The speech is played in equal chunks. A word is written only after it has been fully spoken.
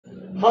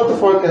How to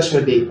forecast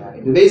your data.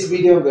 In today's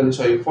video, I'm going to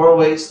show you 4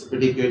 ways to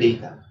predict your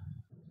data.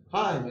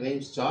 Hi, my name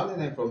is John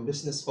and I'm from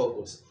Business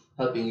Focus,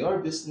 helping your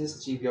business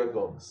achieve your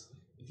goals.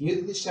 If you're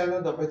new to this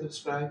channel, don't forget to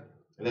subscribe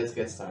and let's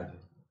get started.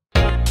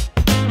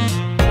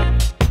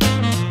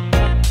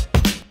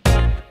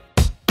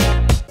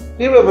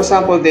 Here we have a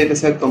sample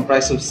dataset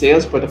comprised of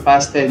sales for the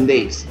past 10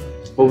 days.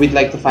 What we'd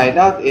like to find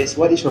out is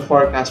what is your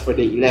forecast for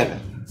day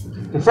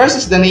 11. The first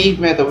is the naive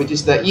method, which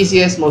is the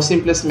easiest, most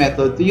simplest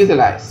method to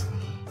utilize.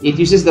 It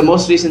uses the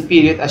most recent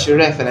period as your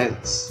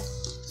reference.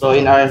 So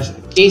in our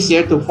case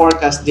here, to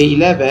forecast day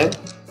 11,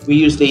 we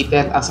use day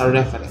 10 as our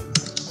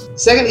reference.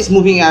 Second is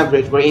moving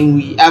average, wherein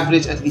we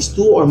average at least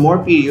 2 or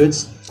more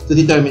periods to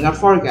determine our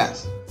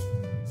forecast.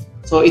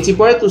 So it's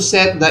important to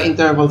set the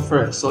interval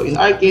first. So in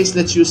our case,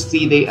 let's use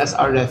 3 days as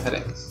our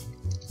reference.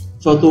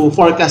 So to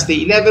forecast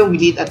day 11, we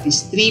need at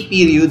least 3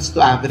 periods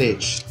to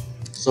average.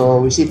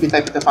 So we simply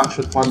type in the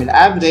function formula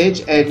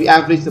average, and we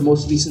average the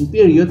most recent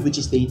period, which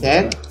is day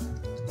 10,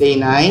 day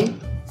 9,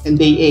 and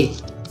day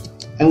 8.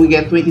 And we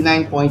get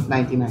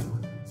 29.99.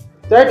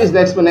 Third is the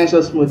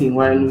exponential smoothing,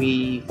 wherein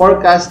we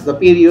forecast the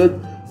period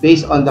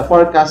based on the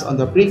forecast on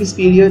the previous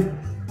period,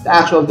 the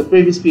actual of the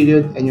previous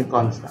period, and your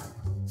constant.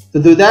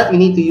 To do that, we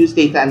need to use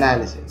data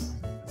analysis.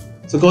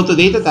 So go to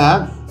Data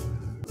tab.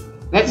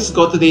 Next is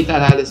go to Data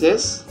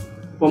Analysis.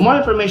 For more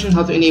information on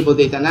how to enable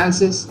data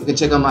analysis, you can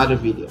check out my other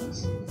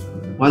videos.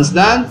 Once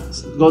done,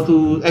 go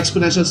to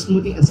Exponential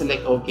Smoothing and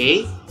select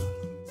OK.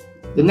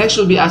 The next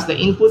will be as the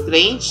input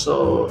range.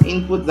 So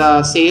input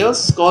the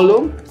sales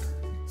column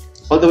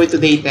all the way to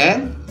day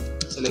 10.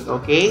 Select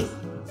OK.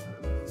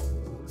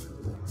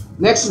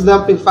 Next is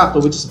dumping factor,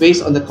 which is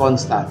based on the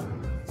constant.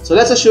 So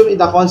let's assume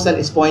the constant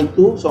is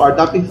 0.2. So our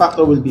dumping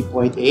factor will be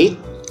 0.8.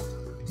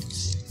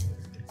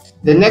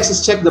 Then next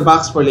is check the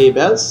box for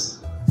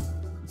labels.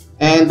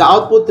 And the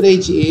output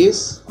range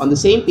is on the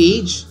same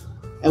page.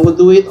 And we'll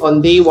do it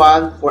on day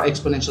 1 for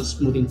exponential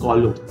smoothing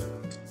column.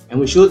 And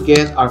we should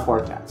get our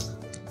forecast.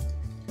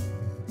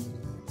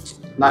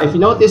 Now, if you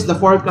notice, the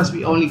forecast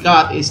we only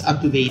got is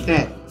up to day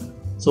 10.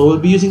 So we'll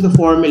be using the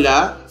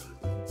formula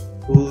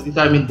to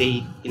determine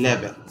day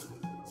 11.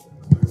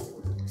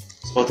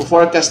 So to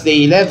forecast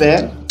day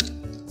 11,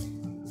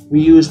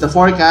 we use the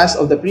forecast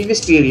of the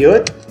previous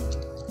period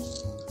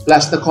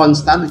plus the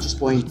constant, which is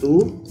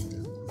 0.2.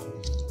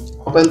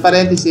 Open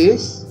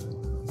parenthesis,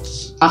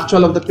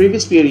 actual of the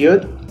previous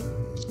period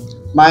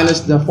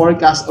minus the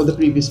forecast of the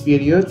previous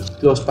period,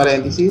 close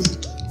parenthesis,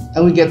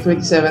 and we get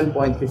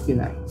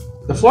 27.59.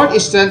 The fourth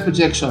is trend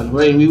projection,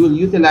 wherein we will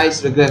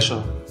utilize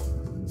regression.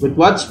 With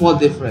one small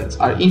difference,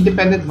 our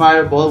independent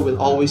variable will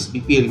always be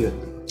period,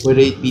 whether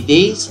it be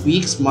days,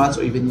 weeks, months,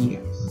 or even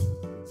years.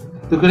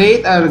 To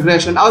create a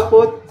regression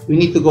output, we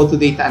need to go to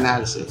Data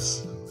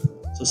Analysis.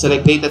 So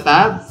select Data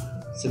tab,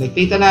 select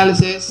Data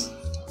Analysis,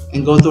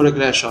 and go to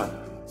Regression.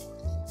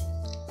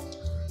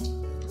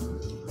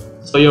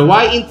 So your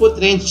Y input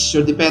range is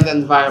your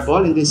dependent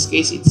variable. In this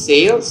case, it's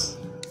sales.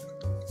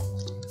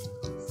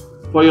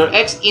 For your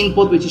X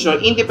input, which is your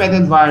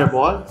independent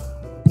variable,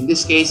 in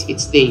this case,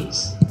 it's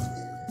days.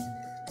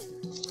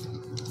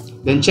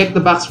 Then check the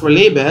box for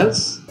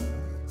labels.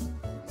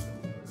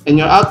 And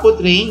your output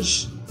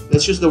range,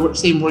 let's use the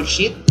same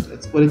worksheet.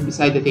 Let's put it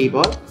beside the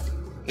table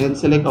and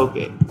select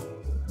OK.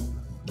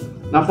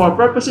 Now for our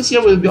purposes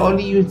here, we'll be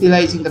only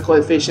utilizing the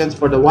coefficients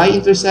for the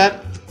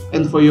y-intercept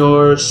and for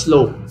your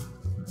slope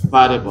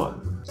variable.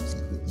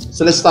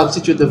 So let's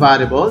substitute the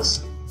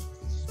variables.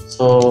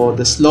 So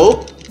the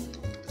slope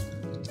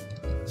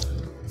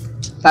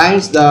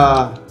times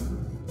the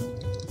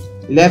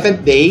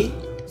 11th day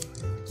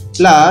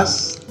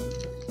plus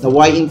the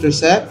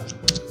y-intercept,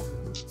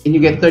 and you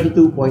get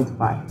 32.5.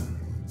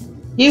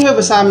 Here we have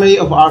a summary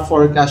of our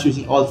forecast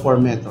using all 4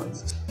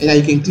 methods. And now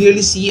you can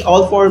clearly see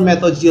all 4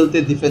 methods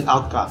yielded different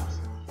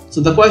outcomes.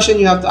 So the question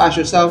you have to ask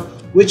yourself,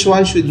 which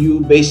one should you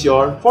base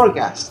your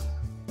forecast?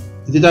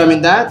 To determine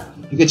that,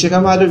 you can check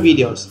out my other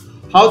videos,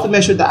 how to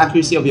measure the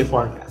accuracy of your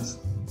forecast.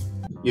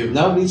 You've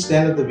now reached the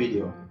end of the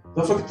video.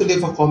 Don't forget to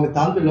leave a comment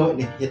down below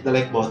and hit the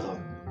like button.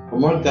 For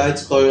more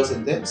guides, tutorials,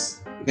 and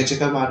tips, you can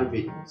check out my other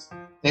videos.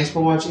 Thanks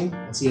for watching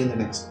and see you in the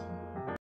next one.